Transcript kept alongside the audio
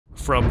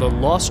From the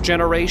Lost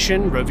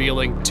Generation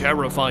revealing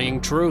terrifying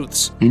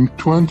truths. In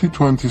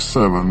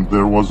 2027,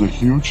 there was a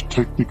huge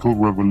technical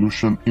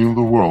revolution in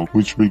the world,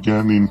 which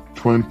began in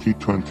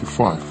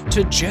 2025.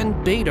 To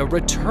Gen Beta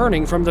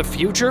returning from the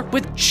future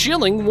with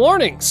chilling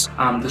warnings.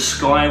 The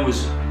sky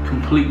was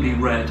completely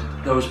red.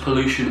 There was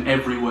pollution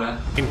everywhere.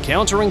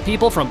 Encountering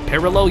people from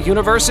parallel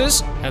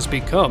universes has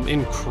become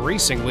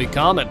increasingly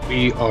common.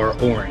 We are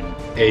Orin,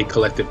 a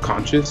collective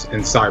conscious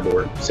and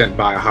cyborg sent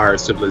by a higher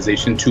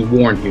civilization to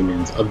warn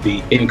humans of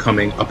the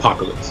incoming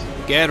apocalypse.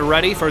 Get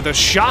ready for the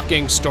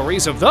shocking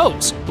stories of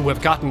those who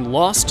have gotten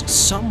lost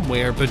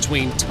somewhere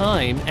between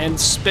time and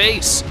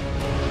space.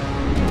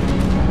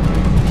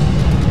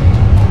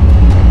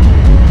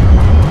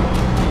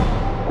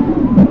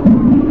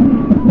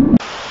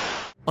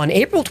 On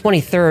April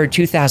 23,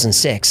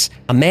 2006,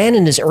 a man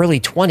in his early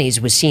 20s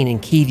was seen in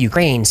Kyiv,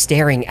 Ukraine,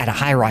 staring at a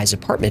high-rise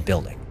apartment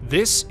building.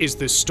 This is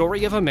the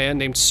story of a man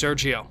named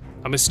Sergio,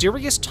 a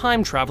mysterious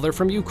time traveler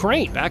from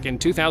Ukraine back in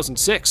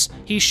 2006.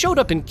 He showed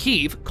up in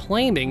Kyiv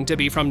claiming to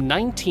be from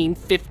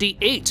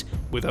 1958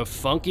 with a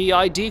funky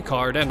ID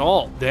card and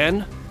all.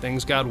 Then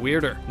things got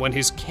weirder when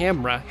his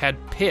camera had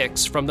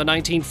pics from the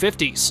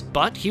 1950s,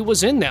 but he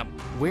was in them,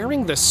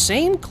 wearing the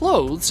same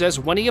clothes as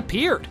when he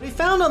appeared. We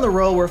found on the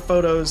roll were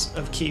photos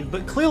of Kyiv,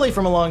 but clearly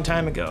from a long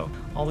time ago.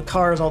 All the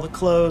cars, all the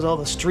clothes, all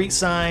the street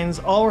signs,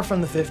 all were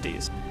from the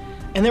 50s.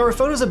 And there were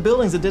photos of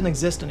buildings that didn't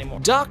exist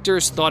anymore.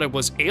 Doctors thought it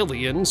was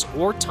aliens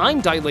or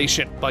time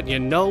dilation, but you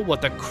know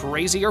what the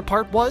crazier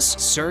part was?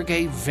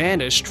 Sergei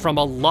vanished from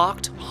a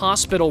locked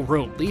hospital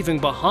room, leaving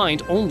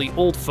behind only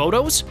old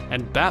photos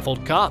and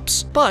baffled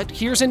cops. But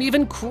here's an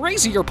even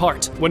crazier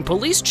part. When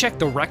police checked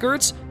the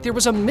records, there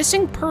was a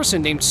missing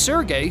person named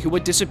Sergei who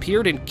had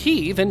disappeared in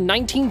Kyiv in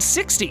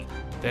 1960.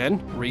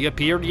 Then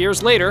reappeared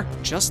years later,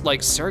 just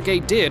like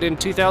Sergei did in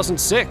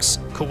 2006.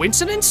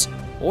 Coincidence?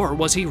 Or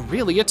was he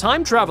really a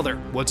time traveler?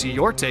 What's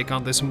your take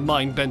on this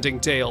mind-bending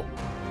tale?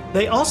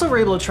 They also were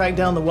able to track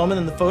down the woman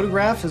in the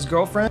photograph, his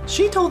girlfriend.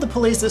 She told the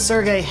police that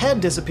Sergei had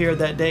disappeared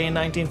that day in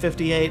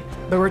 1958,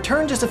 but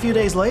returned just a few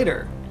days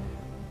later,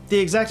 the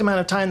exact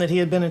amount of time that he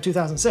had been in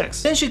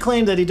 2006. Then she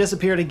claimed that he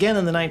disappeared again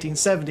in the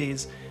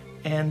 1970s,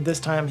 and this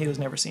time he was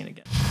never seen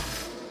again.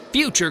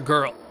 Future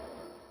Girl.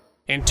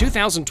 In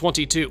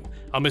 2022,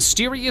 a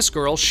mysterious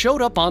girl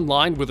showed up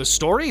online with a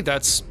story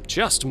that's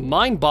just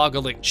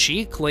mind-boggling.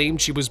 She claimed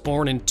she was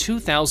born in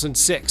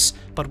 2006,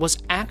 but was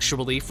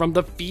actually from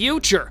the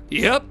future.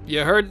 Yep,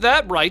 you heard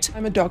that right.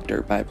 I'm a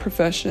doctor by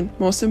profession.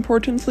 Most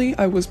importantly,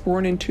 I was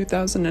born in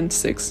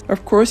 2006.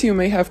 Of course, you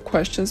may have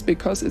questions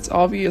because it's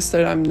obvious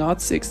that I'm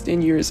not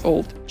 16 years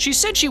old. She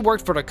said she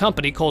worked for a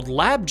company called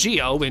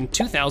LabGeo in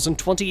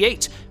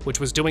 2028, which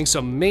was doing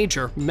some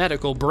major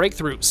medical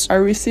breakthroughs. I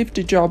received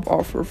a job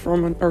offer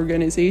from an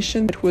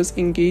organization that was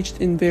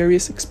engaged in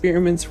various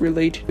experiments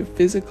related to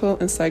physical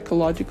and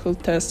psychological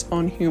tests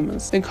on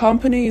humans. The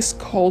company is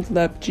called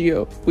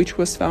LabGeo, which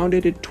was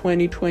founded in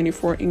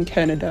 2024 in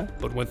Canada.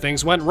 But when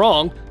things went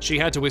wrong, she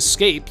had to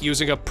escape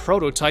using a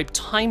prototype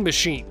time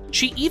machine.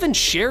 She even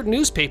shared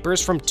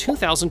newspapers from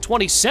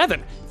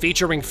 2027,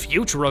 featuring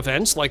future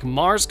events like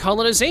Mars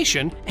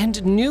colonization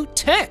and new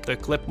tech. The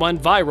clip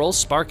went viral,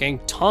 sparking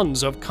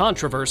tons of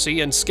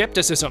controversy and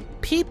skepticism.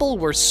 People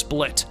were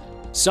split.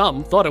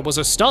 Some thought it was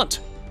a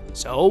stunt.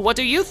 So what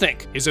do you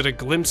think? Is it a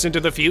glimpse into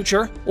the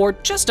future, or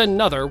just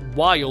another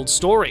wild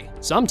story?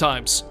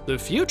 Sometimes the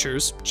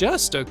future's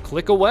just a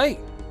click away.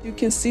 You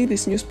can see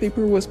this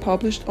newspaper was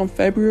published on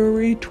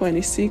February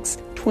 26,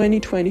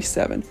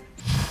 2027.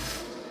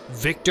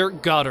 Victor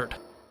Goddard.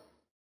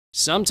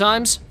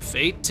 Sometimes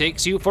fate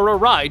takes you for a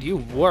ride you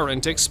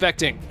weren't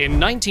expecting. In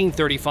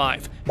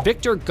 1935,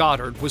 Victor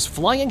Goddard was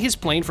flying his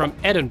plane from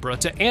Edinburgh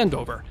to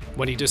Andover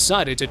when he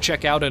decided to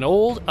check out an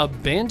old,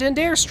 abandoned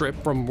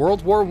airstrip from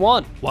World War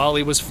I. While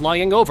he was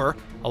flying over,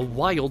 a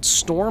wild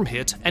storm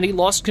hit and he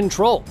lost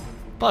control.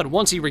 But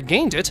once he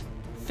regained it,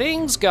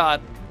 things got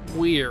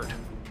weird.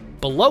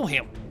 Below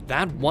him,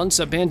 that once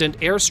abandoned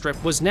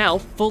airstrip was now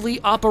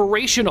fully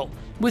operational,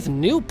 with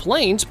new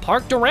planes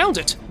parked around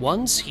it,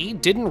 ones he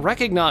didn't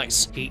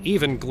recognize. He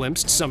even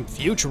glimpsed some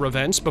future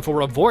events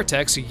before a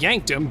vortex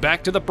yanked him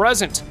back to the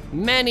present.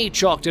 Many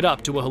chalked it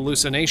up to a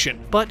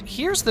hallucination. But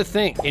here's the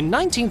thing, in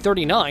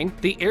 1939,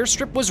 the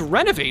airstrip was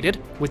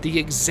renovated with the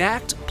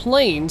exact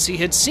planes he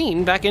had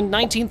seen back in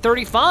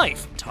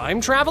 1935. Time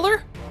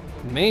traveler?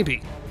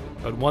 Maybe.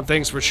 But one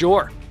thing's for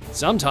sure,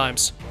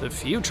 sometimes the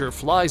future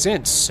flies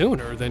in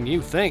sooner than you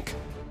think.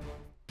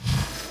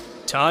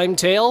 Time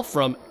tale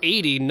from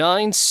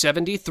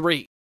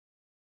 8973.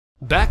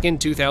 Back in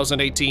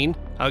 2018,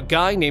 a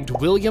guy named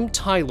William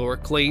Tyler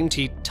claimed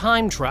he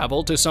time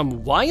traveled to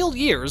some wild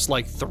years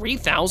like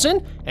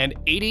 3000 and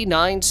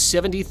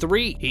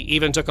 8973. He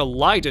even took a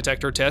lie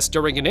detector test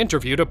during an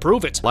interview to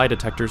prove it. Lie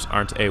detectors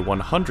aren't a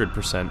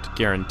 100%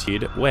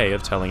 guaranteed way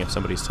of telling if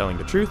somebody's telling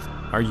the truth.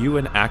 Are you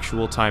an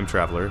actual time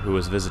traveler who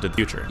has visited the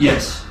future?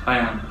 Yes, I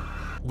am.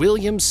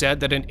 Williams said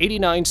that in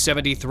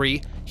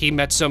 8973, he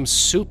met some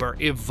super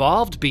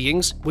evolved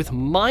beings with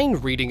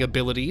mind-reading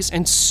abilities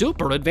and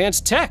super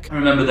advanced tech. I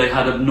remember they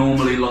had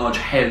abnormally large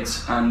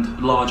heads and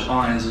large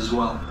eyes as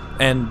well.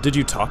 And did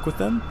you talk with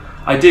them?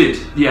 I did,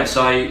 yes.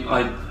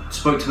 I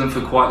spoke to them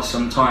for quite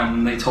some time,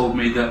 and they told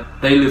me that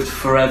they lived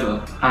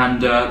forever,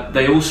 and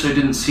they also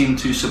didn't seem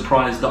too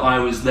surprised that I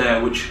was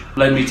there, which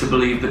led me to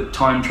believe that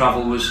time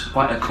travel was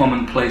quite a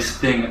commonplace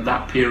thing at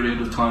that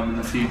period of time in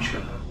the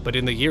future. But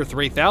in the year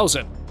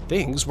 3000,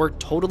 things were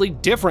totally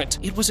different.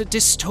 It was a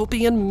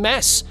dystopian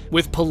mess,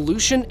 with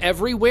pollution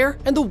everywhere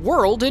and the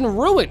world in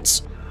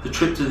ruins. The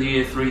trip to the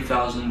year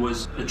 3000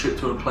 was a trip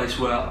to a place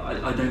where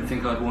I don't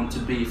think I'd want to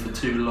be for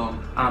too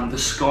long. The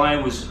sky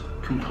was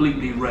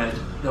completely red.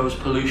 There was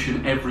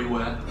pollution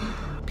everywhere.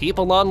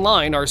 People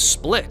online are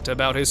split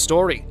about his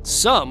story.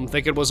 Some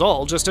think it was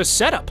all just a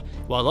setup,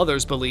 while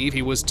others believe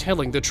he was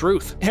telling the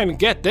truth. And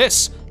get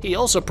this, he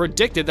also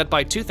predicted that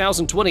by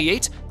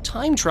 2028,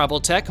 time travel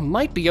tech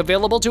might be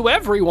available to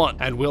everyone,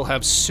 and we'll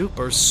have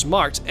super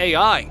smart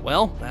AI.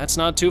 Well, that's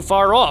not too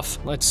far off.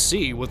 Let's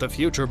see what the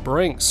future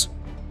brings.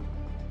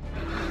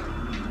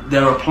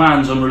 There are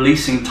plans on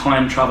releasing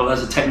time travel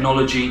as a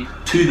technology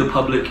to the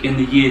public in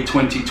the year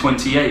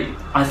 2028.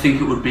 I think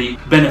it would be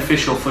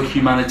beneficial for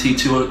humanity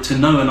to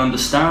know and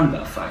understand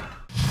that fact.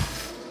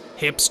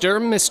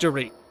 Hipster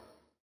mystery.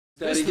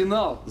 The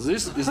original. Is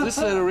this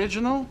the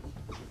original?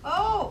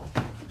 Oh!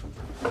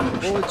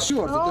 Oh,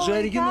 черт, это же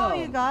оригинал.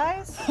 You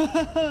guys.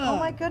 Oh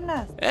my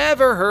goodness.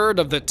 Ever heard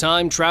of the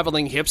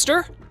time-traveling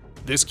hipster?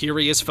 This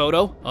curious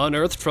photo,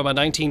 unearthed from a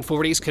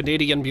 1940s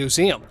Canadian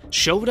museum,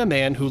 showed a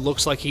man who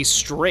looks like he's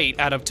straight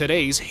out of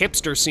today's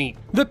hipster scene.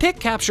 The pic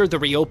captured the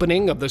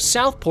reopening of the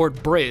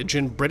Southport Bridge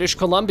in British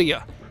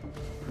Columbia.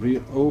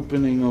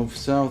 Reopening of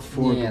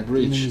Southport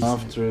Bridge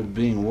after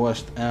being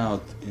washed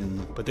out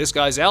in... But this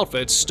guy's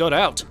outfit stood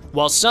out.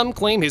 While some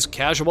claim his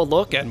casual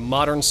look and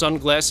modern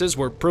sunglasses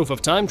were proof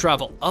of time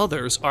travel,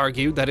 others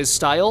argued that his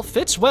style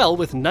fits well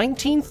with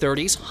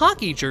 1930s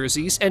hockey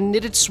jerseys and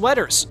knitted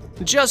sweaters.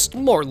 Just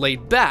more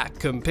laid back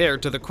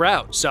compared to the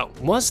crowd. So,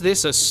 was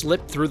this a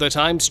slip through the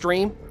time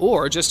stream,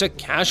 or just a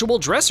casual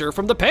dresser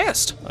from the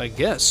past? I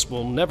guess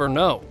we'll never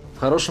know. В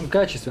хорошем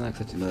качестве,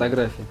 кстати,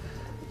 фотография.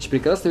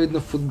 Прекрасно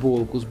видно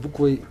футболку с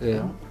буквой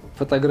М,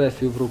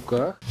 фотографию в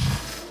руках.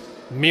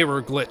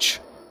 Mirror glitch.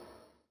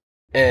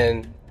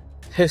 And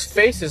his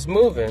face is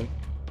moving.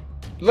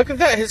 Look at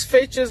that, his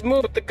face just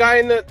moved, but the guy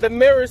in the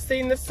mirror is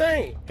seeing the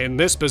same. In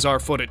this bizarre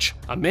footage,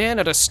 a man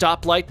at a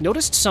stoplight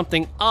noticed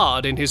something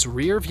odd in his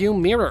rear-view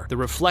mirror. The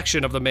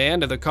reflection of the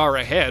man in the car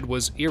ahead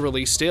was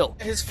eerily still,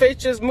 His face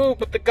just moved,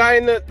 but the guy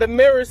in the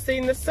mirror is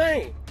seeing the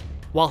same.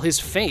 while his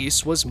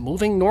face was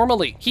moving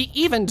normally. He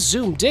even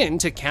zoomed in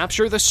to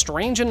capture the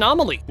strange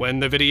anomaly. When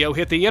the video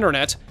hit the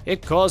internet,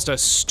 it caused a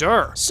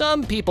stir.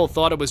 Some people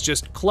thought it was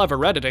just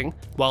clever editing,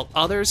 while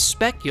others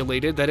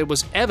speculated that it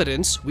was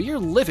evidence we are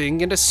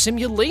living in a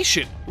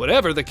simulation.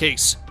 Whatever the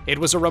case, it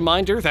was a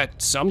reminder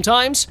that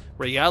sometimes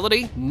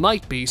reality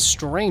might be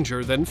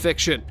stranger than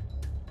fiction.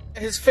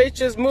 His face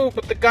just moved,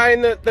 but the guy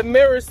in the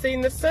mirror is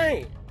seeing the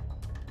same.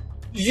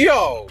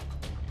 Yo!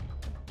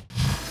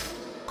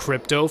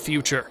 Crypto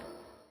future.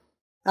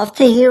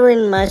 After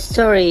hearing my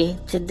story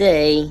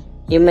today,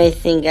 you may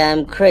think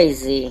I'm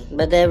crazy,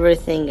 but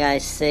everything I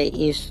say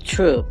is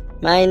true.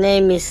 My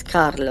name is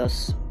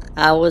Carlos.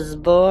 I was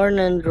born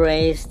and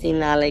raised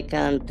in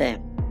Alicante.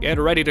 Get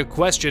ready to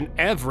question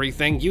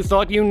everything you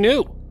thought you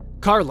knew.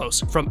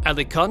 Carlos from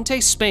Alicante,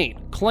 Spain,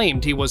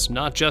 claimed he was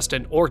not just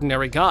an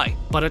ordinary guy,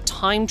 but a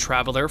time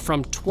traveler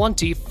from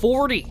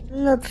 2040.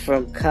 Not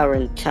from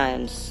current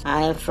times.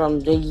 I am from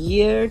the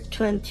year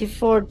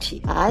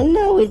 2040. I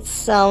know it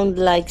sounds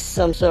like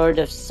some sort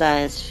of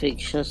science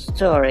fiction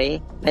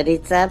story, but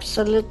it's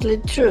absolutely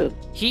true.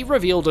 He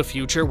revealed a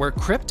future where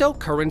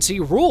cryptocurrency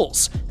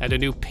rules, and a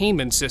new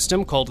payment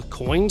system called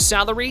coin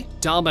salary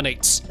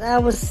dominates. I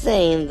was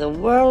saying the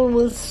world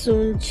will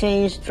soon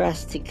change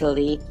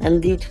drastically,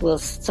 and it will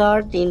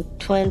start in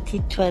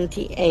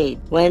 2028,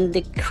 when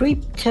the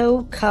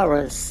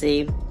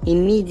cryptocurrency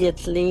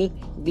immediately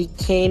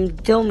became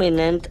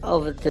dominant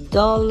over the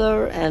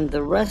dollar and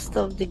the rest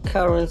of the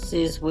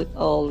currencies we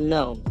all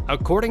know.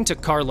 According to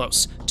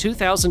Carlos,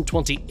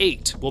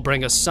 2028 will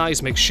bring a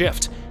seismic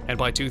shift, and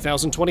by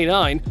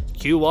 2029,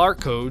 QR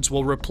codes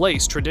will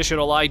replace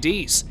traditional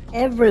IDs.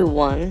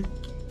 Everyone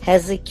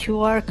has a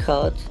QR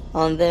code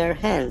on their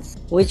hands,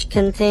 which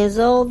contains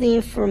all the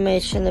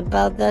information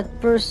about that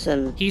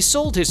person. He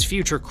sold his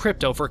future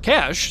crypto for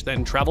cash,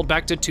 then traveled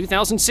back to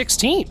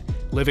 2016,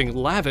 living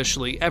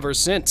lavishly ever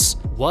since.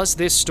 Was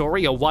this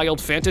story a wild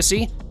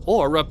fantasy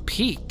or a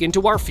peek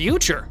into our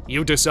future?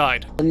 You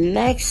decide. The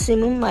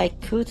maximum I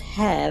could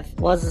have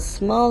was a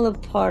small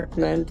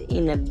apartment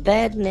in a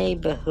bad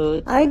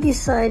neighborhood. I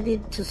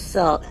decided to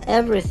sell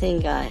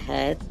everything I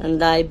had,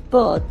 and I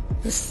bought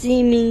the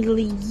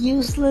seemingly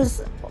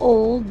useless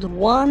old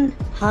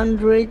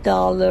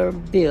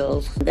 $100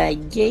 bills. And I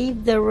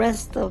gave the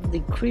rest of the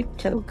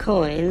crypto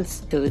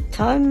coins to a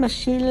Time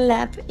Machine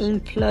Lab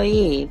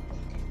employee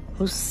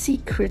who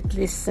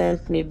secretly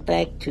sent me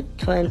back to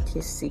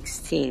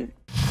 2016.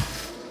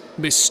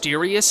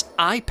 Mysterious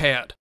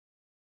iPad.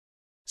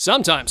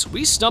 Sometimes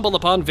we stumble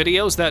upon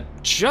videos that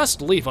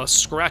just leave us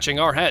scratching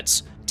our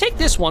heads. Take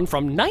this one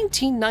from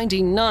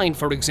 1999,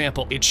 for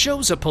example. It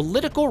shows a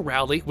political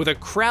rally with a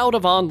crowd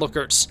of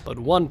onlookers, but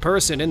one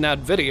person in that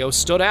video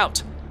stood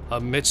out.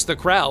 Amidst the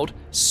crowd,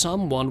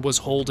 someone was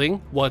holding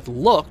what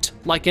looked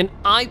like an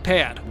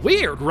iPad.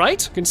 Weird,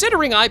 right?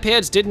 Considering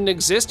iPads didn't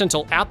exist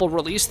until Apple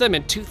released them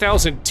in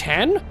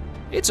 2010?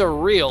 It's a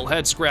real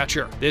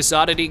head-scratcher. This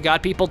oddity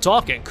got people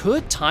talking.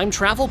 Could time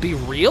travel be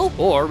real?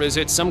 Or is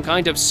it some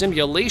kind of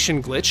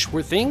simulation glitch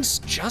where things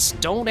just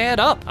don't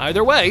add up?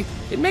 Either way,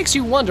 it makes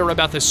you wonder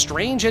about the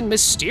strange and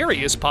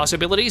mysterious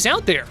possibilities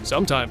out there.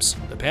 Sometimes,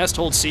 the past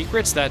holds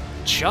secrets that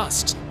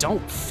just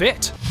don't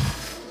fit.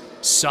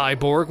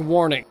 Cyborg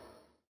warning.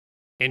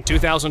 In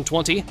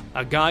 2020,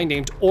 a guy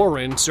named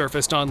Oren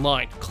surfaced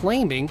online,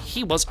 claiming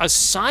he was a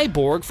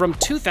cyborg from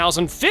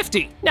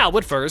 2050. Now,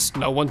 at first,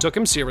 no one took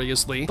him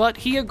seriously, but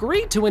he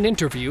agreed to an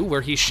interview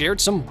where he shared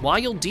some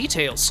wild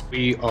details.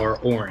 We are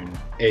Oren,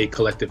 a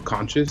collective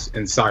conscious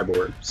and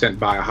cyborg sent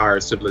by a higher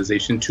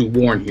civilization to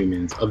warn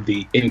humans of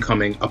the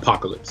incoming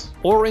apocalypse.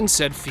 Oren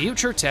said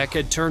future tech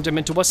had turned him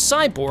into a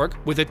cyborg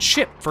with a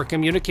chip for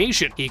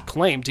communication. He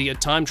claimed he had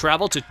time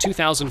traveled to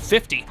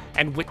 2050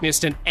 and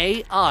witnessed an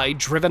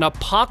AI-driven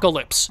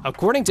apocalypse.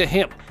 According to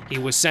him, he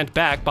was sent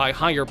back by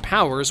higher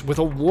powers with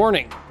a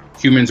warning.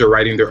 Humans are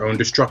writing their own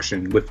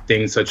destruction with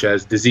things such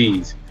as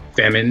disease,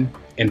 famine,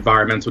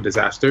 environmental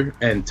disaster,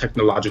 and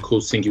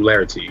technological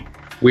singularity.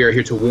 We are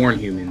here to warn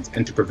humans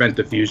and to prevent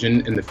the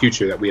fusion in the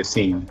future that we have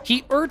seen.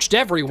 He urged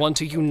everyone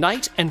to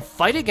unite and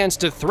fight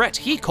against a threat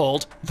he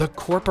called the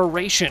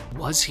corporation.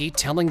 Was he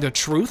telling the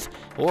truth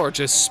or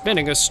just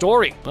spinning a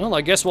story? Well,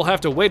 I guess we'll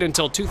have to wait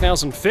until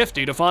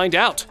 2050 to find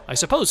out. I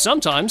suppose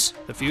sometimes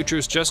the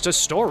future's just a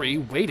story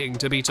waiting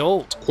to be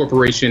told.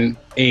 Corporation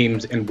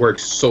aims and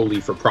works solely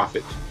for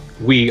profit.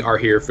 We are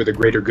here for the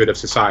greater good of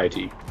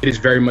society. It is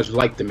very much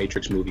like the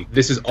Matrix movie.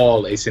 This is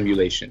all a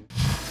simulation.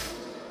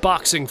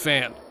 Boxing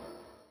fan.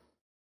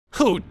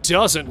 Who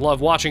doesn't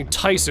love watching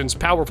Tyson's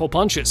powerful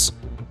punches?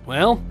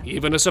 Well,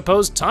 even a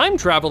supposed time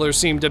traveler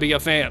seemed to be a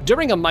fan.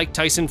 During a Mike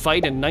Tyson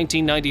fight in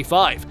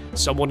 1995,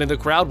 someone in the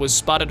crowd was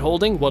spotted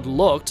holding what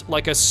looked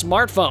like a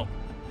smartphone.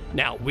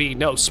 Now, we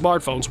know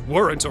smartphones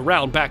weren't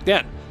around back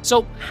then,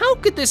 so how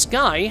could this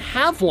guy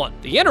have one?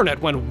 The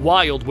internet went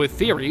wild with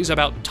theories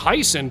about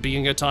Tyson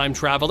being a time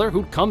traveler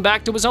who'd come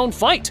back to his own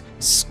fight.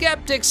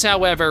 Skeptics,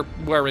 however,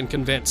 weren't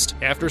convinced.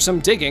 After some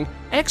digging,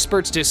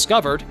 experts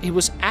discovered it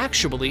was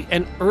actually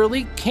an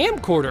early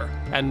camcorder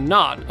and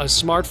not a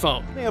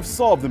smartphone. They have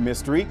solved the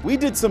mystery. We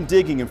did some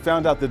digging and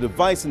found out the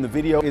device in the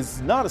video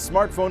is not a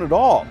smartphone at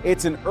all.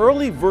 It's an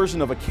early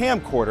version of a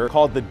camcorder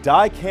called the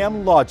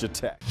Dicam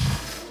Logitech.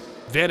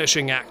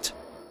 Vanishing act.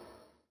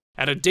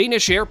 At a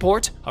Danish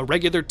airport, a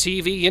regular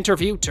TV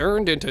interview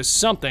turned into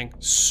something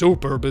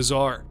super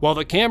bizarre. While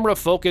the camera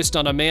focused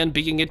on a man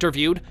being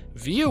interviewed,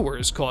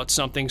 viewers caught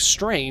something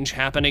strange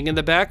happening in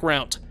the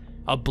background.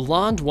 A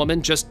blonde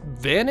woman just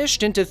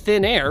vanished into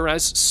thin air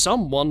as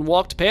someone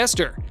walked past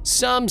her.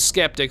 Some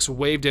skeptics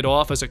waved it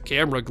off as a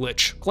camera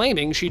glitch,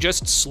 claiming she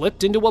just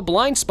slipped into a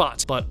blind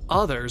spot, but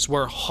others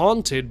were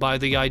haunted by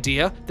the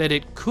idea that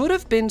it could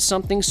have been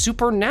something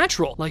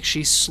supernatural, like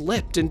she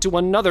slipped into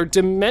another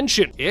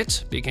dimension.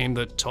 It became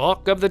the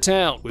talk of the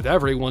town, with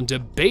everyone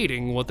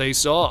debating what they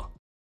saw.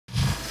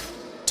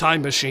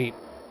 Time machine.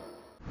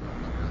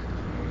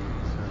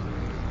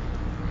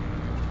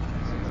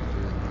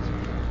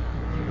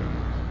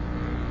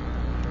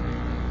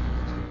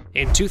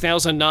 In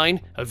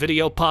 2009, a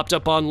video popped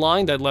up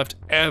online that left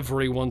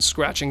everyone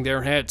scratching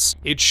their heads.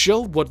 It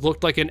showed what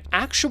looked like an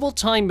actual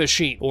time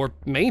machine, or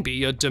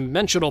maybe a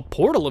dimensional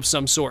portal of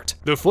some sort.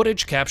 The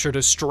footage captured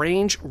a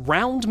strange,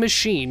 round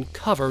machine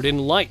covered in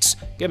lights,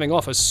 giving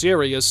off a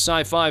serious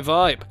sci-fi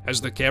vibe.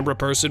 As the camera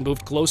person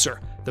moved closer,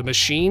 the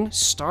machine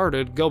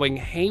started going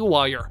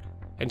haywire,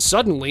 and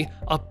suddenly,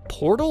 a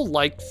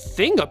portal-like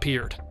thing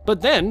appeared.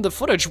 But then, the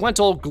footage went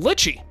all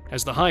glitchy,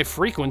 as the high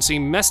frequency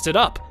messed it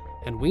up,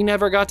 and we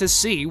never got to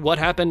see what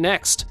happened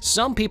next.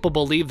 Some people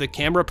believe the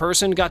camera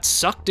person got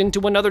sucked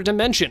into another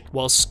dimension,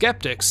 while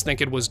skeptics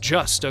think it was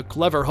just a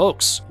clever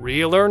hoax.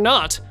 Real or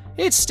not,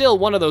 it's still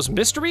one of those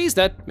mysteries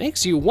that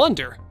makes you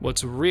wonder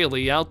what's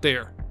really out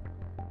there.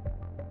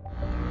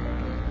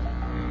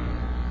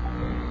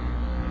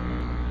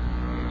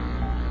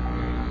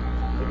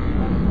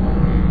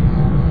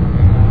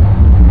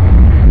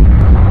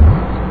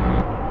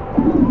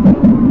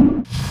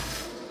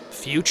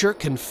 Future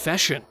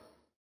confession.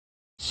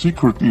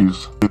 Secret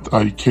is that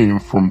I came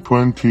from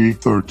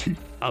 2030.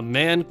 A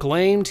man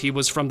claimed he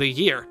was from the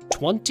year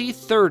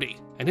 2030,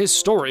 and his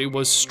story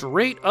was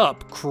straight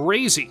up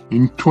crazy.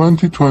 In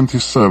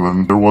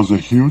 2027, there was a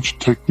huge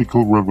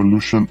technical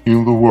revolution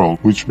in the world,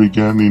 which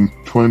began in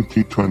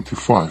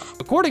 2025.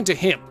 According to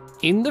him,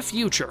 in the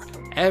future,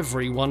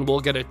 everyone will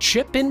get a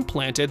chip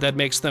implanted that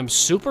makes them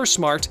super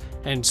smart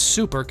and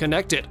super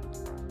connected.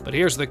 But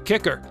here's the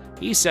kicker.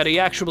 He said he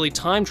actually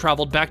time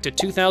traveled back to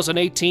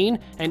 2018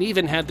 and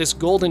even had this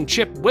golden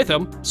chip with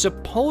him,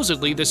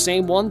 supposedly the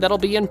same one that'll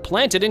be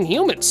implanted in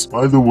humans.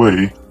 By the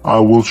way, I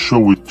will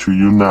show it to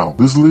you now.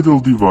 This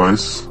little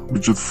device,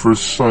 which at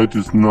first sight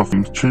is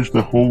nothing, changed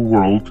the whole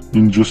world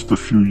in just a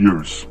few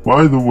years.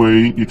 By the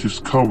way, it is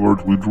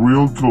covered with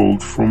real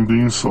gold from the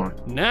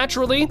inside.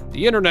 Naturally,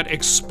 the internet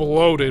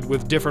exploded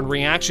with different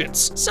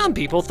reactions. Some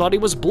people thought he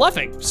was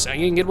bluffing,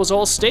 saying it was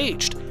all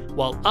staged,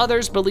 while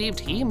others believed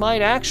he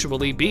might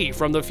actually be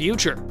from the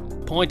future,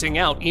 pointing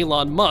out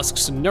Elon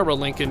Musk's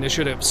Neuralink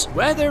initiatives.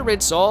 Whether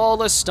it's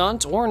all a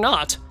stunt or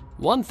not,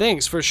 one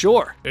thing's for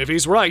sure. If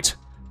he's right,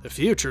 the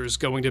future's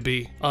going to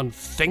be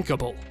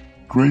unthinkable.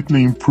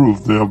 Greatly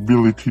improved the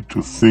ability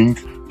to think,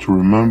 to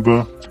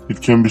remember.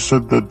 It can be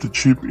said that the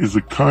chip is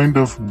a kind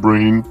of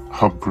brain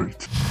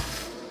upgrade.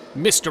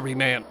 Mystery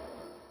Man.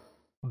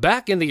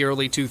 Back in the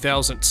early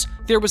 2000s,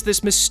 there was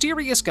this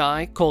mysterious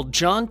guy called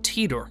John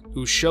Titor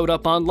who showed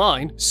up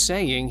online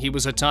saying he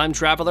was a time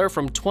traveler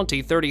from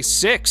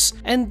 2036,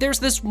 and there's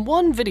this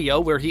one video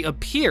where he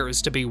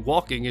appears to be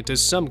walking into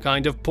some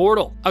kind of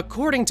portal.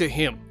 According to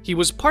him, he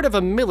was part of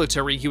a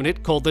military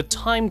unit called the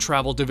Time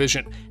Travel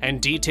Division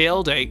and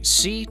detailed a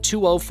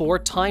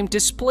C-204 time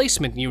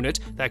displacement unit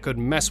that could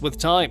mess with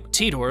time.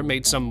 Titor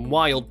made some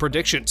wild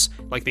predictions,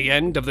 like the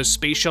end of the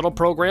space shuttle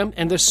program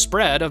and the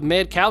spread of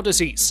mad cow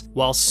disease.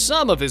 While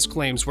some of his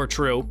claims were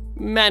true,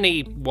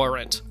 many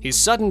weren't. His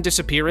sudden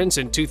disappearance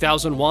in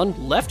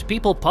 2001 left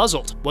people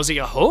puzzled. Was he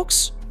a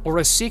hoax? Or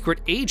a secret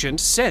agent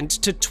sent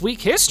to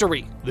tweak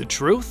history? The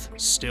truth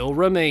still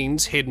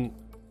remains hidden.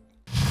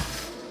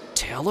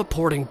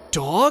 Teleporting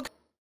dog?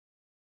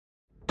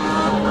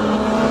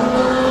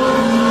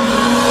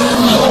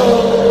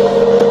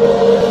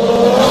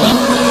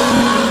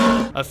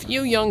 A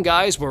few young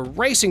guys were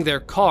racing their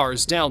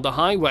cars down the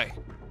highway.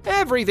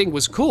 Everything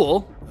was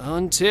cool,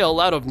 until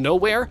out of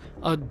nowhere,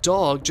 a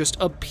dog just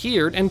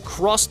appeared and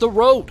crossed the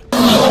road.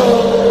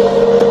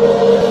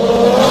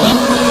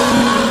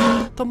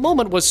 The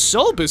moment was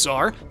so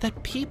bizarre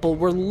that people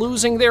were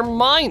losing their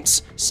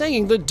minds,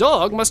 saying the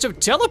dog must have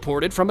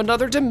teleported from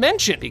another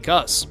dimension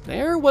because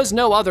there was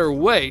no other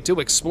way to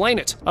explain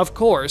it. Of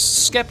course,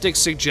 skeptics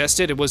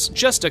suggested it was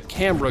just a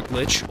camera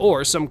glitch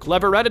or some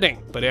clever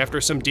editing, but after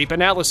some deep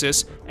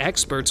analysis,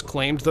 experts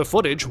claimed the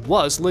footage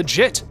was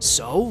legit.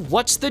 So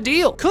what's the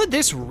deal? Could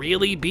this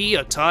really be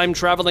a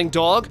time-traveling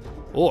dog?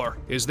 Or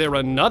is there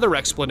another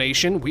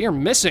explanation we're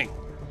missing?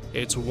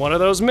 It's one of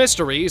those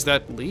mysteries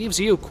that leaves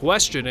you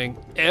questioning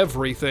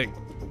everything.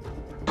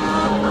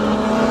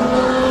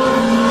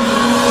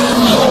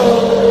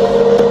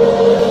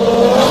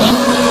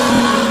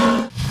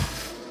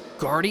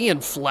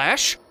 Guardian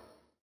Flash?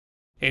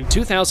 In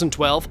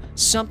 2012,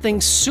 something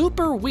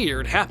super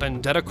weird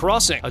happened at a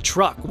crossing. A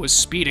truck was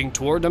speeding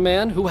toward a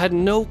man who had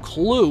no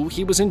clue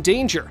he was in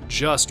danger.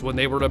 Just when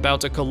they were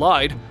about to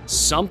collide,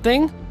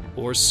 something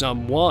or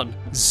someone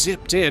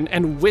zipped in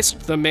and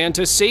whisked the man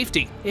to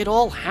safety. It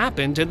all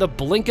happened in the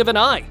blink of an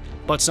eye,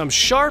 but some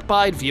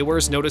sharp-eyed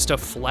viewers noticed a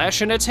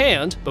flash in its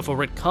hand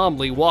before it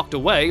calmly walked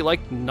away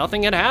like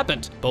nothing had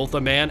happened. Both the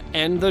man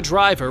and the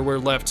driver were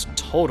left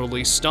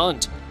totally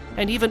stunned,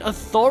 and even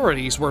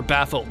authorities were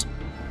baffled.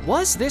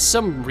 Was this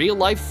some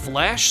real-life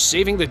Flash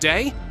saving the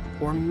day?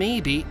 Or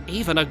maybe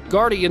even a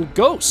guardian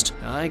ghost?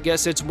 I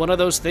guess it's one of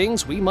those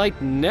things we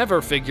might never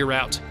figure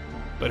out.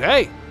 But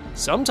hey,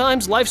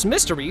 sometimes life's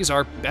mysteries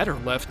are better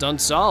left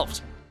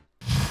unsolved.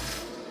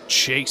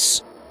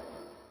 Chase.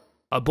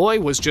 A boy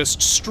was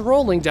just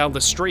strolling down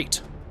the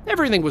street.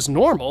 Everything was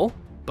normal,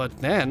 but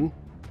then,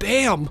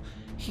 bam!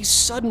 He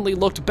suddenly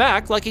looked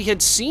back like he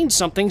had seen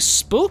something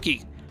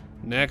spooky.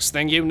 Next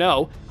thing you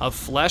know, a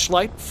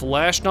flashlight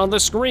flashed on the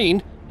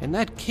screen, and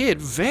that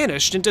kid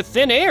vanished into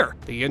thin air.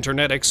 The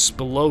internet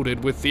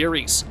exploded with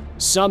theories.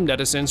 Some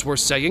netizens were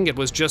saying it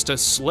was just a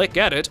slick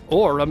edit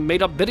or a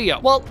made-up video,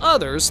 while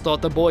others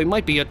thought the boy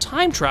might be a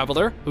time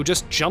traveler who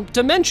just jumped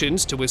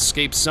dimensions to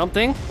escape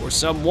something or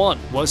someone.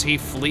 Was he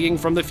fleeing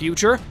from the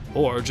future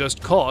or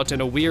just caught in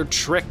a weird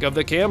trick of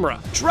the camera?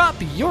 Drop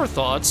your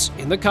thoughts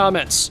in the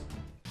comments.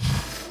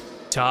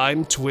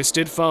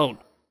 Time-twisted phone.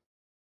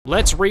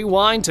 Let's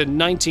rewind to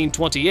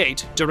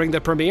 1928 during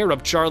the premiere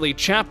of Charlie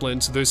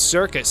Chaplin's The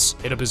Circus.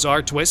 In a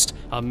bizarre twist,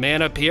 a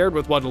man appeared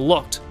with what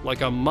looked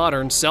like a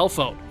modern cell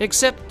phone.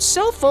 Except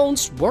cell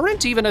phones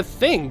weren't even a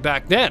thing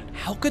back then.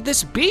 How could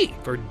this be?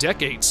 For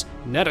decades,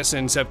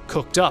 netizens have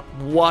cooked up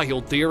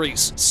wild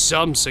theories.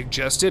 Some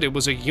suggested it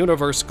was a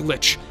universe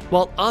glitch,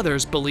 while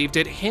others believed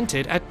it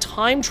hinted at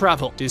time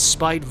travel.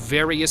 Despite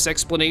various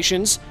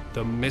explanations,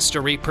 the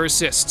mystery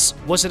persists.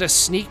 Was it a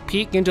sneak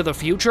peek into the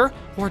future,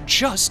 or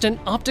just an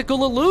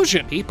optical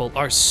illusion? People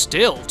are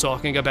still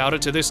talking about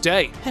it to this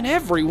day, and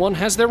everyone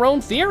has their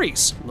own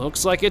theories.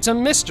 Looks like it's a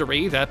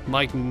mystery that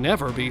might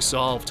never be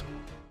solved.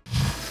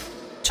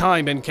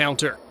 Time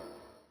encounter.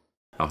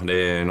 Ja,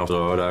 det är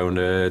något där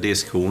under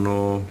diskhon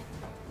och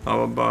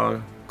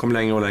bara kom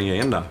längre och längre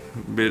in där.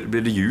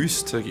 Blev det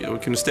ljust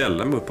och kunde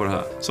ställa mig upp på det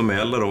här. Som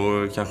äldre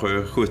då,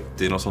 kanske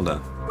 70, något sånt där.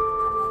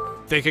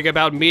 Thinking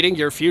about meeting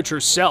your future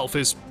self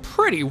is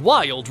pretty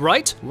wild,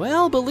 right?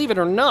 Well, believe it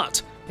or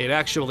not, it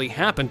actually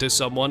happened to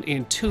someone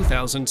in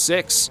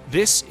 2006.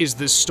 This is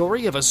the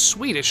story of a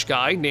Swedish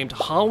guy named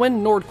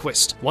Johan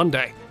Nordquist. One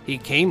day, he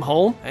came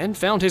home and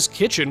found his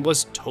kitchen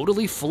was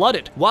totally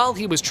flooded. While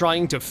he was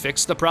trying to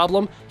fix the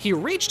problem, he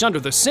reached under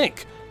the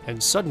sink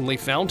and suddenly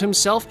found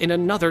himself in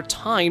another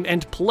time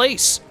and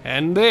place.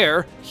 And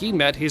there, he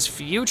met his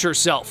future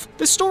self.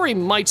 The story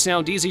might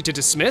sound easy to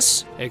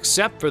dismiss,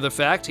 except for the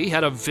fact he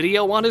had a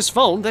video on his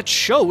phone that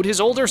showed his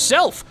older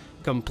self,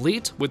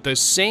 complete with the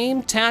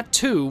same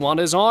tattoo on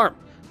his arm.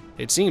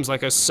 It seems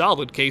like a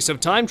solid case of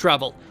time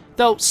travel,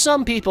 though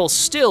some people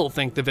still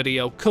think the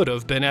video could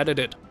have been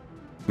edited.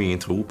 Ingen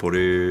tror på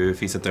det.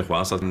 Finns inte en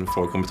chans att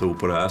folk kommer tro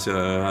på det här, så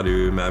jag hade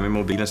ju med mig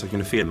mobilen så jag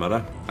kunde filma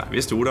det.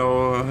 Vi stod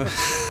där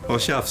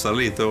och tjafsade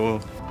lite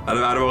och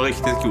det var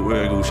riktigt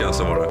god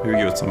känsla var det.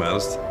 Hur gott som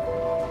helst.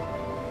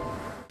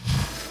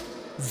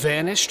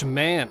 Vanished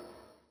man.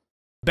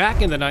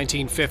 Back in the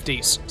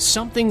 1950s,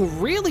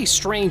 something really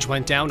strange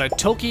went down at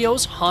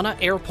Tokyo's Hana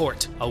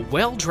Airport. A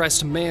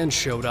well-dressed man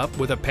showed up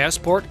with a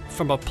passport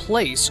from a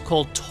place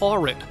called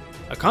Torrid,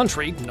 a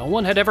country no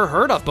one had ever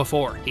heard of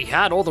before. He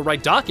had all the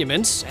right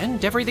documents,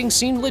 and everything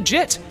seemed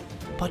legit,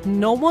 but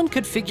no one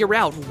could figure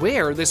out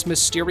where this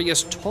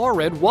mysterious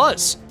Torrid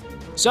was.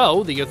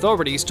 So the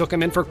authorities took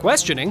him in for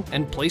questioning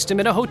and placed him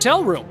in a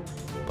hotel room.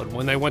 But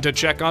when they went to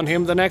check on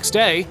him the next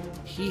day,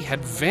 he had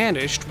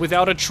vanished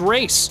without a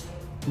trace.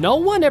 No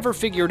one ever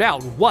figured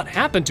out what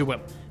happened to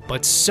him,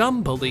 but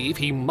some believe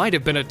he might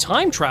have been a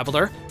time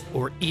traveler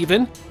or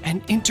even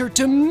an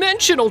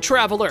interdimensional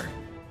traveler.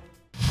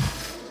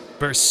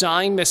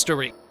 Versailles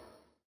Mystery.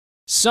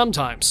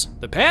 Sometimes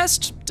the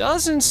past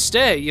doesn't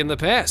stay in the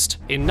past.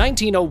 In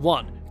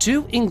 1901,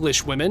 two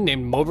English women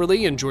named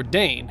Moberly and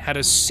Jourdain had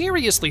a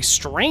seriously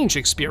strange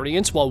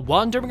experience while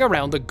wandering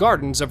around the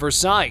gardens of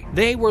Versailles.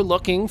 They were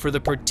looking for the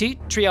Petit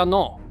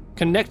Trianon,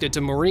 connected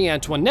to Marie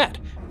Antoinette,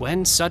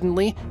 when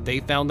suddenly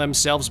they found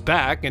themselves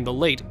back in the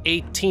late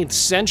 18th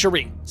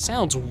century.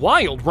 Sounds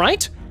wild,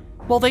 right?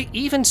 Well, they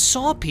even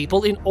saw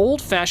people in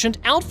old-fashioned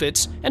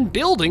outfits and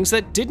buildings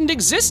that didn't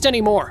exist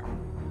anymore.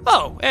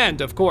 Oh,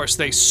 and of course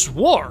they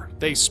swore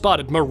they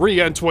spotted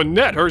Marie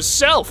Antoinette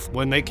herself.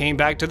 When they came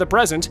back to the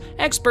present,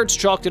 experts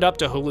chalked it up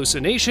to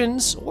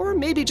hallucinations or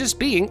maybe just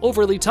being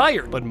overly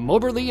tired, but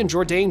Moberly and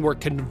Jourdain were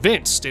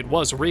convinced it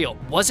was real.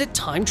 Was it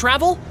time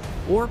travel?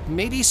 Or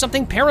maybe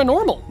something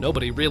paranormal?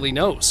 Nobody really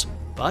knows.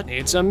 But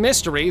it's a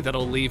mystery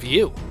that'll leave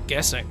you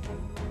guessing.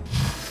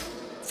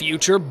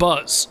 Future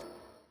buzz.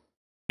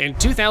 In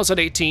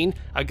 2018,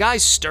 a guy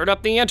stirred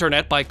up the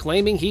internet by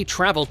claiming he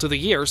traveled to the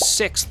year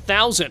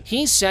 6000.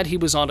 He said he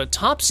was on a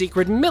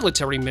top-secret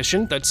military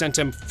mission that sent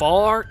him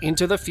far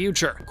into the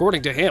future.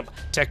 According to him,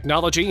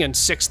 technology in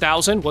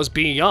 6000 was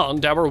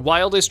beyond our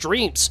wildest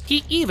dreams.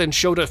 He even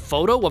showed a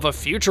photo of a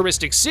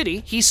futuristic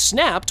city he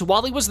snapped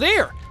while he was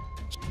there.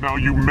 Now,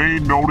 you may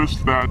notice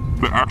that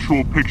the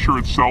actual picture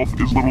itself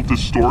is a little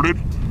distorted.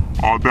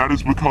 That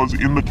is because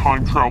in the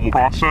time travel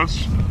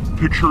process,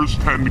 pictures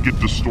tend to get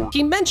distorted.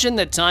 He mentioned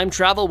that time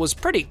travel was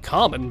pretty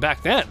common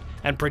back then,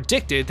 and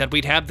predicted that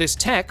we'd have this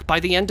tech by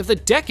the end of the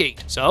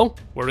decade. So,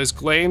 were his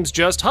claims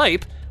just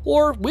hype,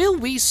 or will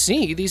we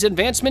see these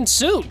advancements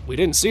soon? We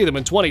didn't see them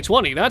in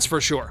 2020, that's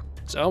for sure.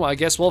 So I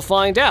guess we'll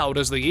find out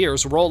as the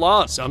years roll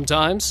on.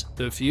 Sometimes,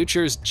 the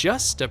future's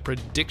just a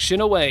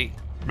prediction away.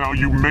 Now,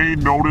 you may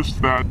notice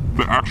that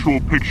the actual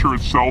picture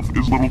itself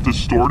is a little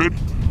distorted.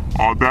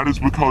 That is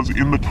because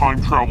in the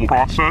time travel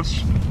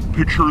process,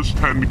 pictures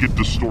tend to get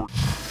distorted.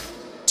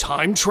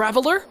 Time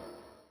traveler?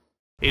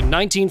 In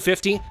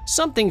 1950,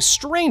 something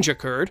strange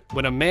occurred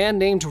when a man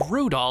named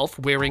Rudolph,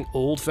 wearing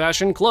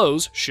old-fashioned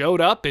clothes,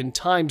 showed up in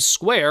Times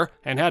Square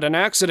and had an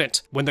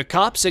accident. When the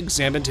cops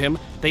examined him,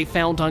 they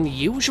found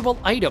unusual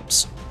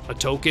items. A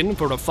token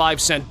for a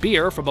 5-cent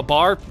beer from a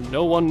bar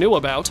no one knew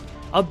about,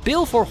 a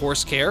bill for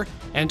horse care,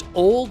 and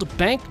old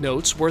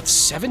banknotes worth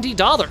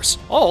 $70,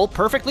 all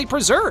perfectly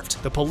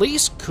preserved. The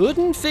police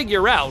couldn't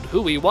figure out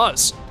who he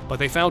was, but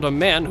they found a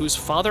man whose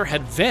father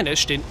had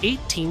vanished in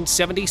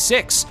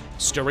 1876,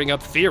 stirring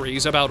up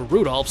theories about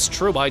Rudolph's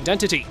true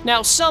identity.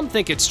 Now, some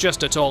think it's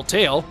just a tall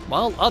tale,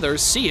 while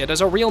others see it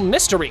as a real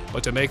mystery.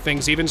 But to make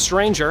things even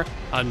stranger,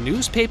 a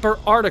newspaper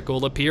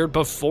article appeared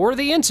before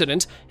the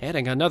incident,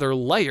 adding another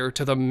layer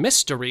to the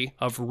mystery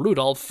of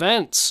Rudolph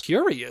Fentz.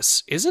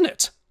 Curious, isn't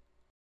it?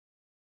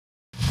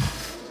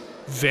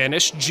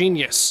 Vanished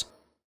genius.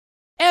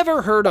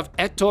 Ever heard of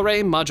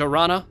Ettore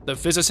Majorana, the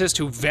physicist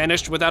who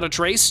vanished without a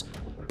trace?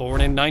 Born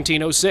in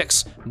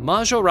 1906,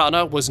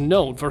 Majorana was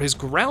known for his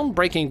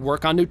groundbreaking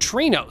work on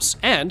neutrinos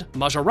and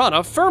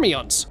Majorana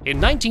fermions.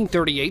 In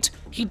 1938,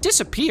 he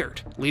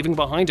disappeared, leaving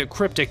behind a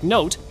cryptic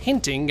note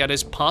hinting at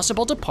his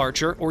possible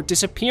departure or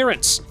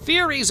disappearance.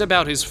 Theories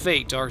about his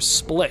fate are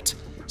split.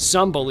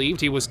 Some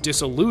believed he was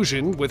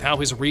disillusioned with how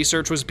his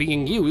research was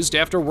being used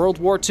after World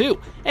War II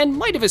and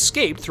might have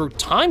escaped through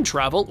time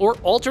travel or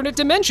alternate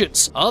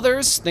dimensions.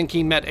 Others think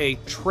he met a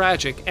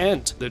tragic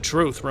end. The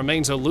truth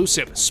remains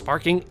elusive,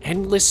 sparking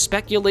endless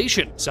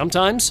speculation.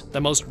 Sometimes,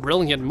 the most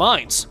brilliant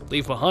minds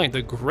leave behind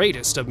the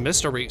greatest of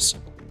mysteries.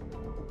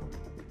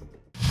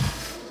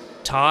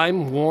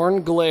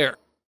 Time-worn glare.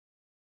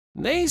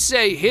 They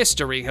say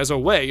history has a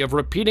way of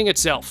repeating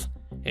itself.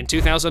 In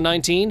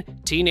 2019,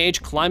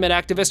 teenage climate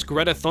activist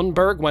Greta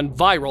Thunberg went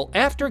viral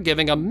after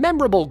giving a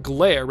memorable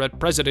glare at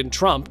President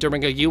Trump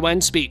during a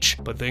UN speech.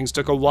 But things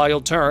took a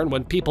wild turn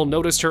when people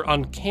noticed her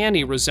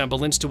uncanny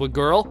resemblance to a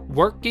girl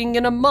working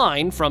in a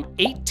mine from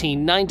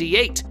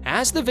 1898.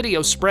 As the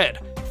video spread,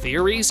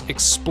 theories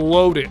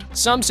exploded.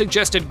 Some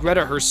suggested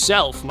Greta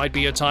herself might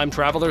be a time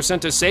traveler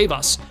sent to save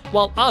us,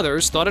 while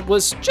others thought it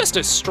was just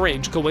a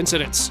strange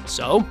coincidence.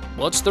 So,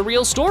 what's the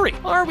real story?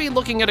 Are we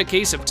looking at a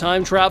case of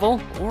time travel,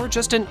 or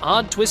just an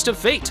odd twist of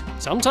fate?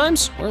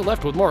 Sometimes we're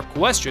left with more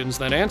questions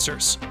than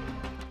answers.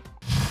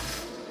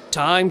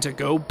 Time to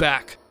go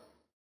back.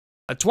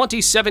 A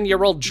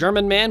 27-year-old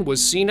German man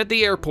was seen at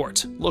the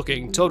airport,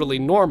 looking totally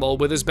normal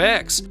with his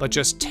bags. But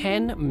just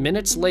 10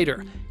 minutes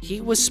later, he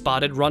was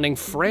spotted running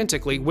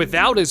frantically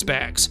without his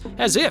bags,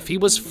 as if he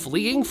was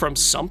fleeing from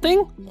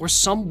something or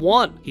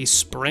someone. He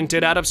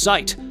sprinted out of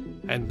sight,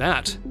 and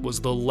that was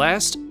the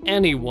last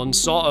anyone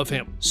saw of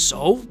him.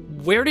 So,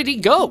 where did he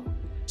go?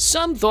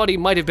 Some thought he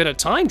might have been a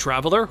time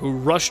traveler who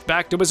rushed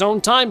back to his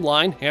own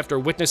timeline after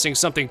witnessing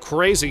something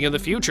crazy in the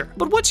future.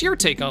 But what's your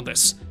take on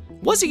this?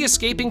 Was he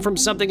escaping from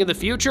something in the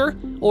future,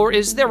 or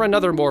is there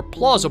another more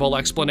plausible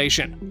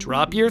explanation?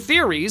 Drop your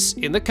theories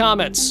in the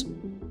comments.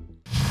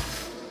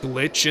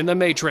 Glitch in the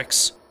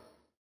Matrix.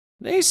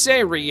 They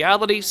say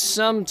reality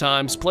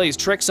sometimes plays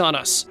tricks on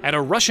us. At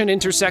a Russian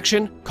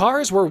intersection,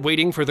 cars were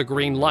waiting for the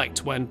green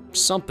light when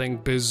something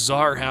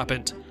bizarre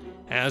happened.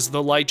 As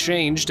the light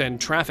changed and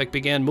traffic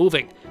began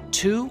moving,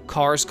 two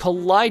cars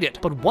collided,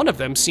 but one of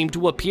them seemed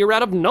to appear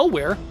out of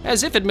nowhere,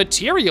 as if it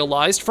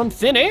materialized from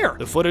thin air.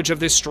 The footage of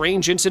this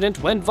strange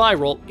incident went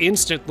viral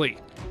instantly.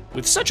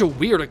 With such a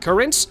weird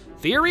occurrence,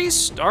 theories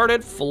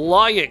started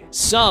flying.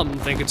 Some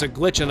think it's a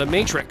glitch in the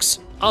Matrix.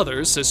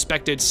 Others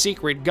suspected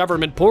secret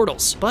government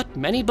portals, but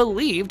many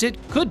believed it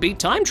could be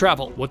time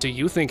travel. What do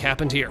you think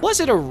happened here? Was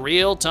it a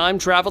real time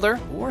traveler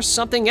or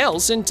something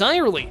else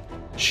entirely?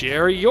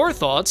 Share your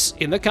thoughts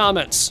in the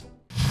comments.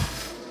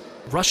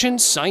 Russian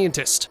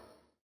scientist.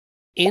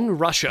 In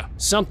Russia,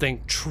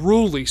 something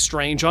truly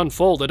strange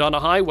unfolded on a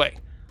highway.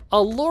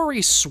 A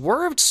lorry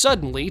swerved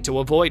suddenly to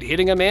avoid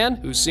hitting a man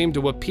who seemed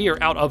to appear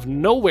out of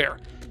nowhere.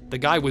 The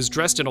guy was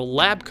dressed in a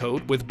lab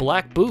coat with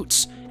black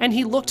boots, and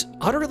he looked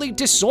utterly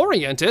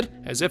disoriented,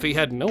 as if he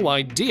had no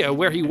idea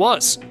where he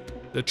was.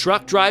 The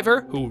truck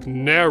driver, who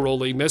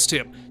narrowly missed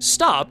him,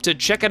 stopped to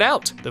check it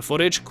out. The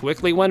footage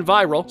quickly went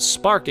viral,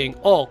 sparking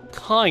all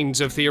kinds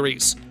of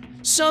theories.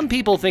 Some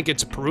people think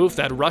it's proof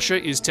that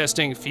Russia is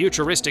testing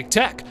futuristic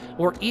tech,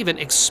 or even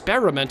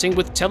experimenting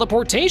with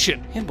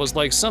teleportation. It was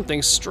like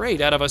something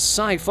straight out of a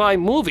sci-fi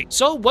movie.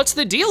 So what's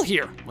the deal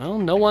here? Well,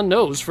 no one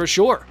knows for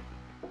sure.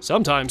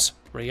 Sometimes,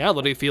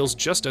 reality feels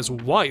just as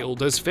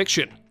wild as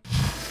fiction.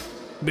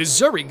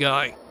 Missouri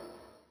guy.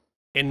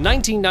 In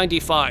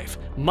 1995,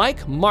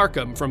 Mike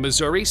Markham from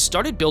Missouri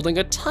started building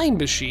a time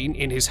machine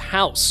in his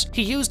house.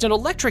 He used an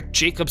electric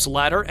Jacob's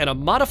ladder and a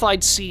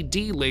modified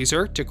CD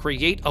laser to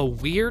create a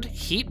weird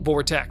heat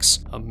vortex.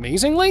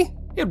 Amazingly,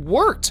 it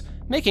worked,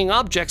 making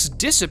objects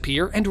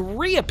disappear and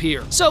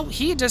reappear. So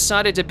he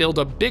decided to build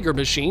a bigger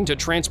machine to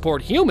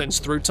transport humans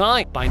through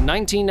time. By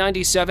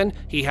 1997,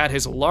 he had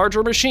his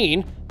larger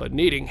machine, but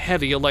needing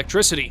heavy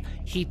electricity,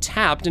 he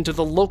tapped into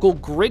the local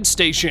grid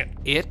station.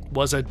 It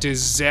was a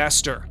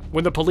disaster.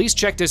 When the police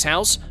checked his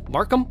house,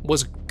 Markham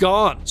was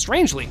gone.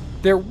 Strangely,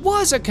 there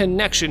was a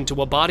connection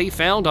to a body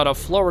found on a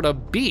Florida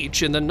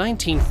beach in the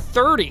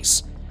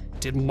 1930s.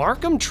 Did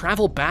Markham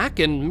travel back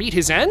and meet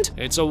his end?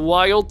 It's a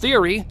wild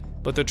theory,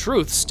 but the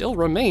truth still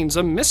remains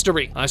a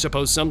mystery. I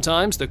suppose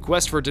sometimes the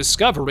quest for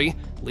discovery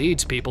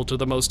leads people to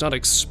the most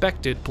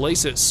unexpected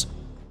places.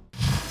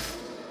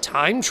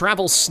 Time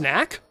travel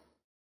snack?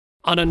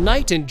 On a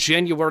night in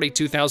January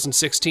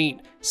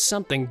 2016,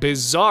 something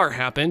bizarre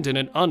happened in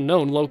an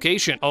unknown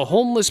location. A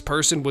homeless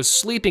person was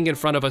sleeping in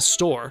front of a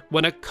store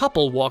when a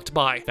couple walked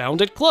by,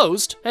 found it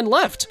closed, and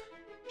left.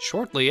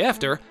 Shortly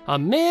after, a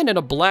man in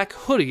a black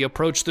hoodie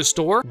approached the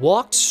store,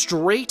 walked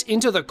straight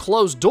into the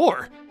closed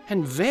door,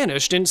 and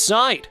vanished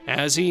inside.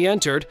 As he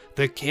entered,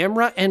 the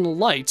camera and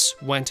lights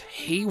went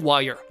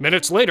haywire.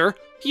 Minutes later,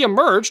 he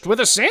emerged with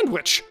a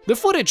sandwich. The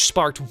footage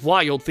sparked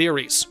wild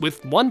theories,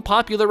 with one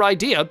popular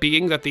idea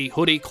being that the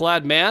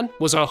hoodie-clad man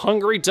was a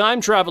hungry time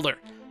traveler.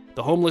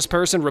 The homeless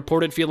person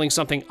reported feeling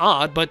something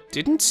odd, but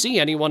didn't see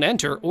anyone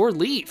enter or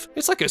leave.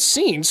 It's like a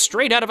scene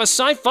straight out of a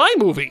sci-fi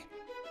movie.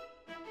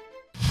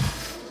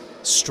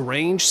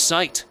 Strange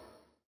sight.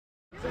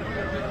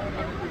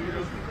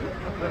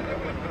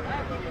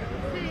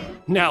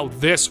 Now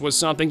this was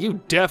something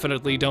you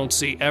definitely don't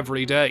see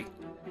every day.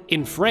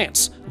 In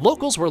France,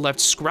 locals were left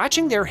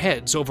scratching their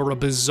heads over a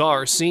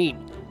bizarre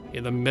scene.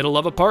 In the middle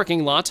of a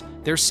parking lot,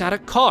 there sat a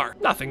car,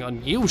 nothing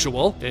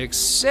unusual,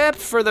 except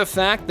for the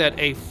fact that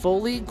a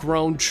fully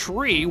grown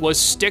tree was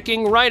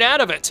sticking right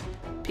out of it.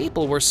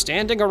 People were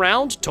standing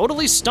around,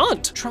 totally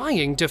stunned,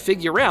 trying to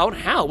figure out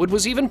how it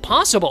was even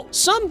possible.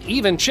 Some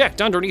even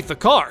checked underneath the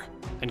car.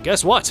 And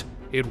guess what?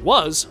 It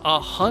was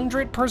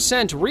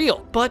 100%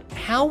 real. But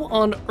how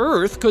on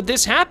earth could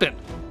this happen?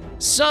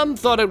 Some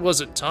thought it was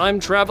a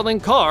time-traveling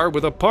car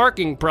with a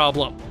parking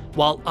problem,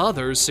 while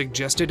others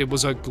suggested it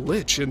was a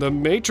glitch in the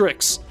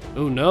Matrix.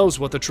 Who knows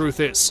what the truth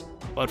is?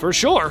 But for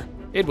sure,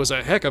 it was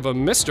a heck of a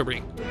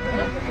mystery.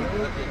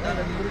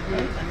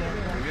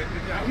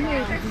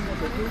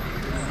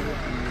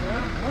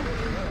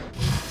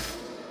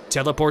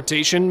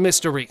 Teleportation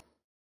mystery.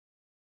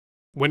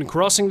 When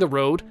crossing the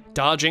road,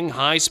 dodging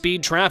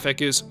high-speed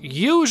traffic is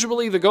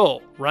usually the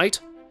goal, right?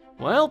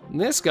 Well,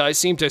 this guy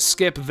seemed to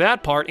skip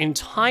that part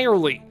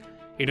entirely.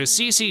 In a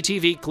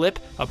CCTV clip,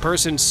 a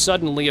person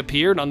suddenly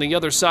appeared on the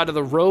other side of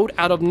the road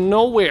out of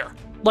nowhere.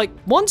 Like,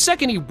 1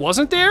 second he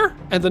wasn't there,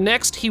 and the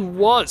next he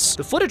was.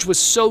 The footage was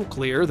so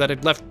clear that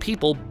it left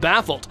people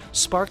baffled,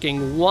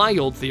 sparking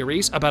wild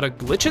theories about a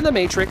glitch in the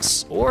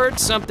Matrix or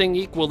something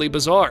equally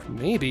bizarre.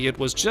 Maybe it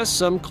was just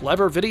some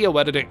clever video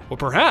editing, or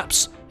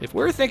perhaps, if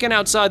we're thinking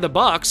outside the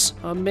box,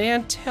 a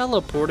man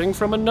teleporting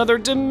from another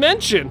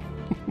dimension.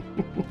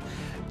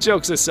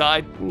 Jokes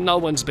aside, no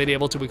one's been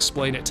able to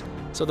explain it,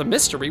 so the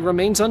mystery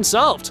remains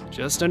unsolved.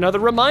 Just another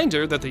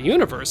reminder that the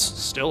universe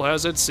still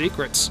has its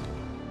secrets.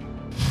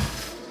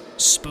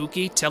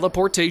 Spooky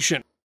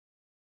teleportation.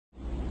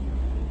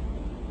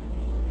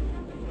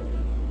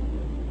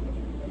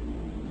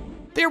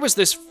 There was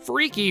this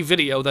freaky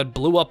video that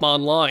blew up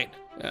online.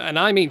 And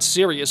I mean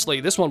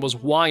seriously, this one was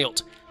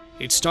wild.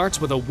 It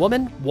starts with a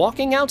woman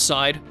walking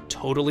outside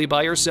totally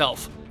by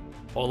herself.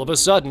 All of a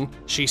sudden,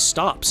 she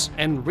stops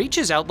and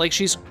reaches out like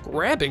she's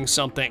grabbing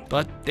something,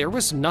 but there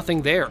was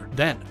nothing there.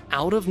 Then,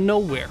 out of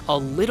nowhere, a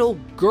little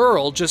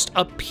girl just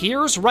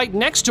appears right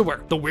next to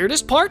her. The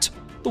weirdest part?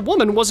 The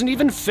woman wasn't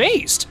even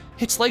phased.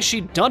 It's like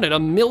she'd done it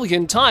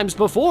 1,000,000 times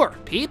before.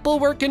 People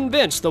were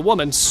convinced the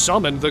woman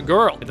summoned the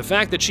girl, and the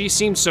fact that she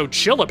seemed so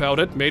chill about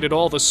it made it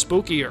all the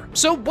spookier.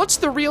 So what's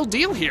the real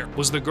deal here?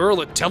 Was the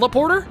girl a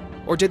teleporter?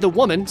 Or did the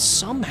woman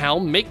somehow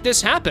make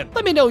this happen?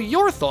 Let me know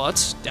your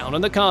thoughts down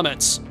in the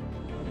comments.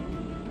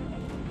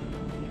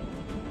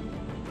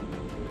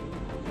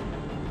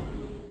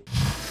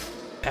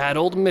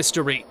 Paddled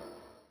mystery.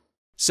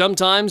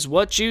 Sometimes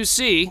what you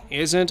see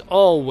isn't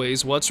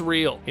always what's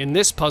real. In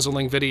this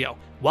puzzling video,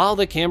 while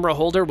the camera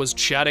holder was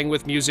chatting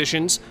with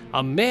musicians,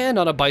 a man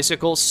on a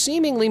bicycle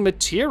seemingly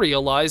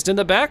materialized in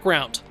the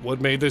background. What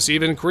made this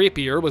even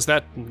creepier was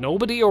that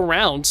nobody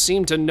around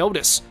seemed to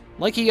notice,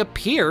 like he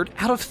appeared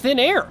out of thin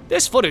air.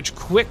 This footage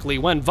quickly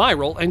went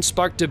viral and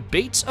sparked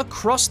debates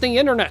across the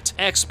internet.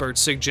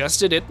 Experts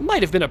suggested it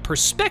might have been a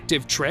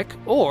perspective trick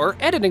or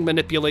editing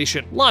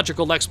manipulation.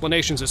 Logical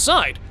explanations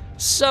aside,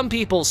 some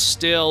people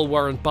still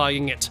weren't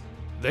buying it.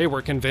 They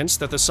were convinced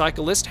that the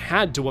cyclist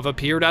had to have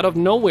appeared out of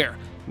nowhere,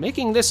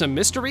 making this a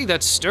mystery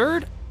that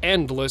stirred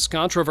endless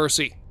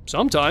controversy.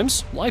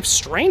 Sometimes, life's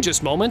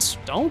strangest moments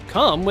don't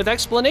come with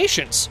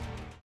explanations.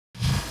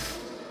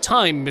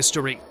 Time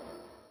mystery.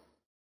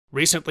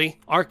 Recently,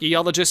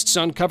 archaeologists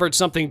uncovered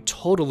something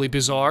totally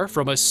bizarre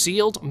from a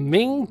sealed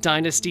Ming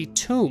Dynasty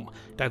tomb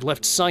that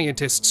left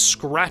scientists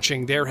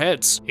scratching their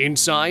heads.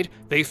 Inside,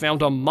 they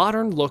found a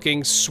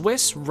modern-looking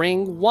Swiss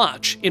ring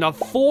watch in a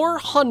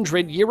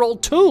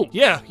 400-year-old tomb.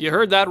 Yeah, you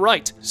heard that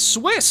right.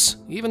 Swiss!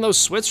 Even though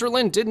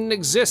Switzerland didn't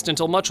exist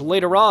until much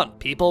later on.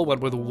 People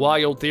went with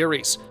wild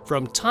theories,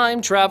 from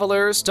time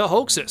travelers to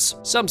hoaxes.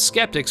 Some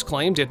skeptics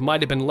claimed it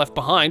might have been left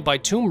behind by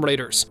tomb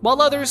raiders,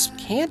 while others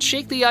can't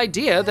shake the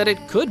idea that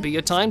it could be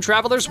a time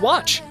traveler's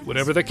watch.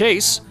 Whatever the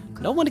case,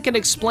 no one can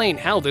explain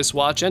how this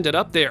watch ended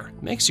up there.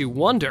 Makes you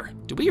wonder,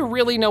 do we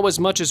really know as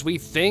much as we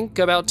think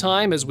about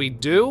time as we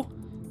do?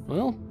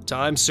 Well,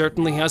 time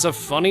certainly has a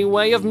funny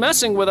way of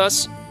messing with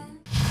us.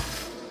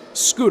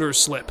 Scooter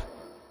slip.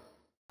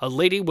 A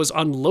lady was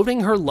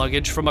unloading her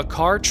luggage from a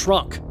car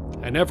trunk,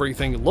 and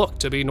everything looked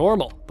to be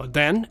normal. But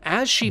then,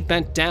 as she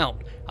bent down,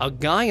 a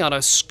guy on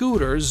a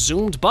scooter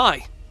zoomed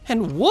by.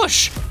 And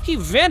whoosh, he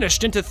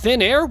vanished into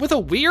thin air with a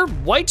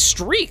weird white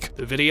streak.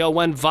 The video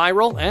went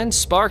viral and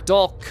sparked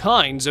all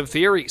kinds of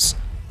theories.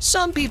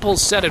 Some people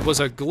said it was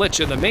a glitch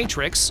in the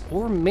Matrix,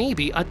 or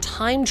maybe a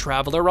time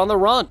traveler on the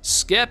run.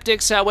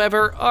 Skeptics,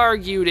 however,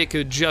 argued it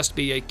could just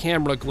be a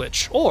camera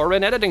glitch or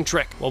an editing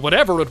trick. Well,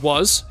 whatever it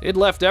was, it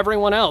left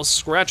everyone else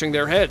scratching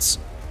their heads.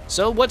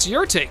 So what's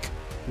your take?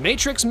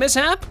 Matrix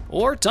mishap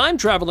or time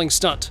traveling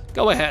stunt?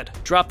 Go ahead,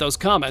 drop those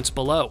comments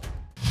below.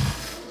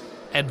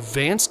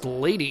 Advanced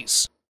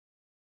ladies.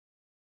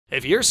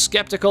 If you're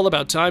skeptical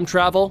about time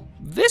travel,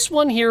 this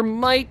one here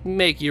might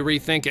make you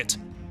rethink it.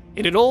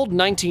 In an old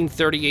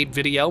 1938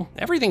 video,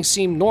 everything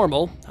seemed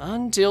normal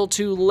until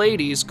two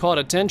ladies caught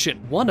attention.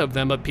 One of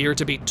them appeared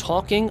to be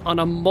talking on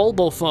a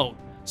mobile phone.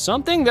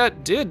 something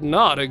that did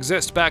not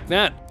exist back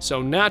then.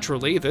 So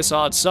naturally, this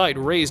odd sight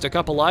raised a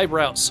couple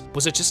eyebrows.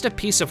 Was it just a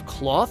piece of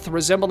cloth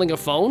resembling a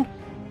phone?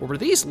 Or were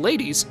these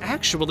ladies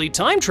actually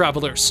time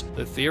travelers?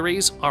 The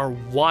theories are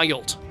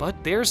wild, but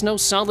there's no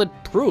solid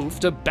proof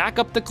to back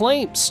up the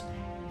claims.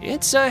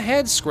 It's a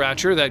head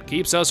scratcher that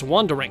keeps us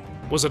wondering,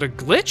 was it a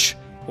glitch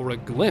or a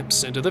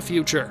glimpse into the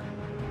future?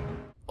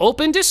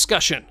 Open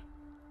discussion.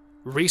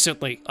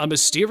 Recently, a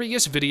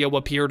mysterious video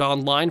appeared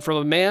online from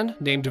a man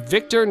named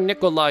Viktor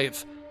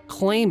Nikolaev,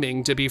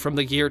 claiming to be from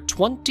the year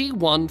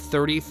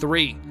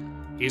 2133.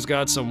 He's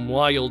got some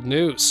wild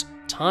news.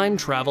 Time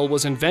travel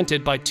was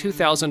invented by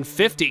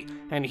 2050,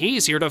 and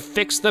he's here to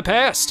fix the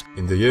past.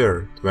 In the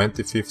year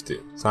 2050,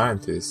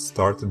 scientists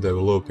started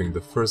developing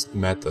the first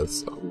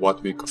methods of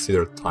what we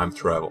consider time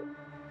travel.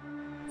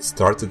 It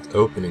started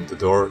opening the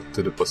door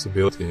to the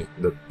possibility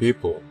that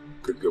people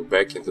could go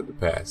back into the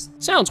past.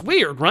 Sounds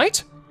weird,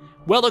 right?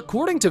 Well,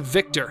 according to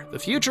Victor, the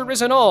future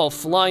isn't all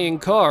flying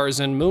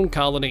cars and moon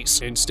colonies.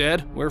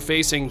 Instead, we're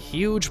facing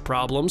huge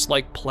problems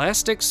like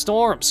plastic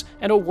storms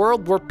and a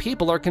world where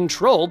people are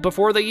controlled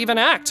before they even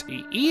act.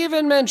 He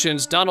even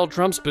mentions Donald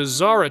Trump's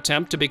bizarre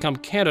attempt to become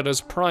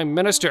Canada's Prime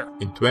Minister.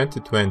 In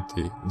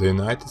 2020, the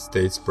United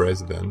States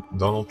President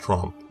Donald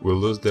Trump will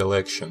lose the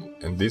election,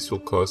 and this will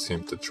cause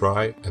him to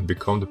try and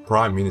become the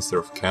Prime Minister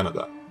of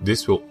Canada.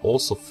 This will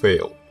also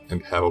fail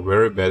and have a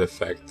very bad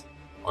effect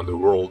on the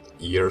world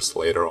years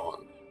later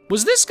on.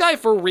 Was this guy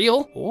for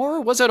real,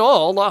 or was it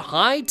all a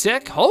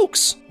high-tech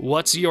hoax?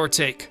 What's your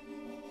take?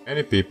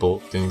 Many people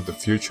think the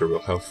future will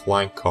have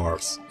flying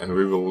cars and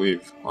we will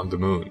live on the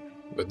moon,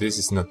 but this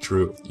is not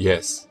true.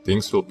 Yes,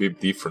 things will be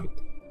different,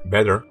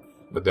 better,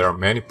 but there are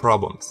many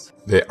problems.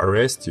 They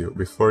arrest you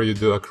before you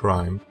do a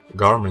crime,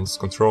 governments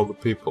control the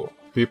people,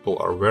 people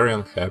are very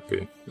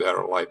unhappy, they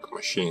are like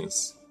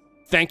machines.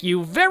 Thank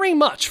you very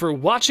much for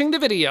watching the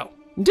video.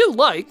 Do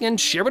like and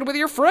share it with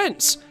your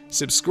friends.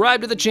 Subscribe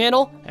to the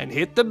channel and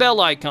hit the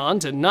bell icon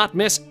to not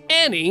miss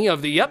any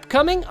of the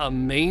upcoming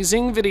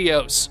amazing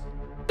videos.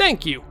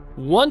 Thank you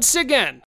once again.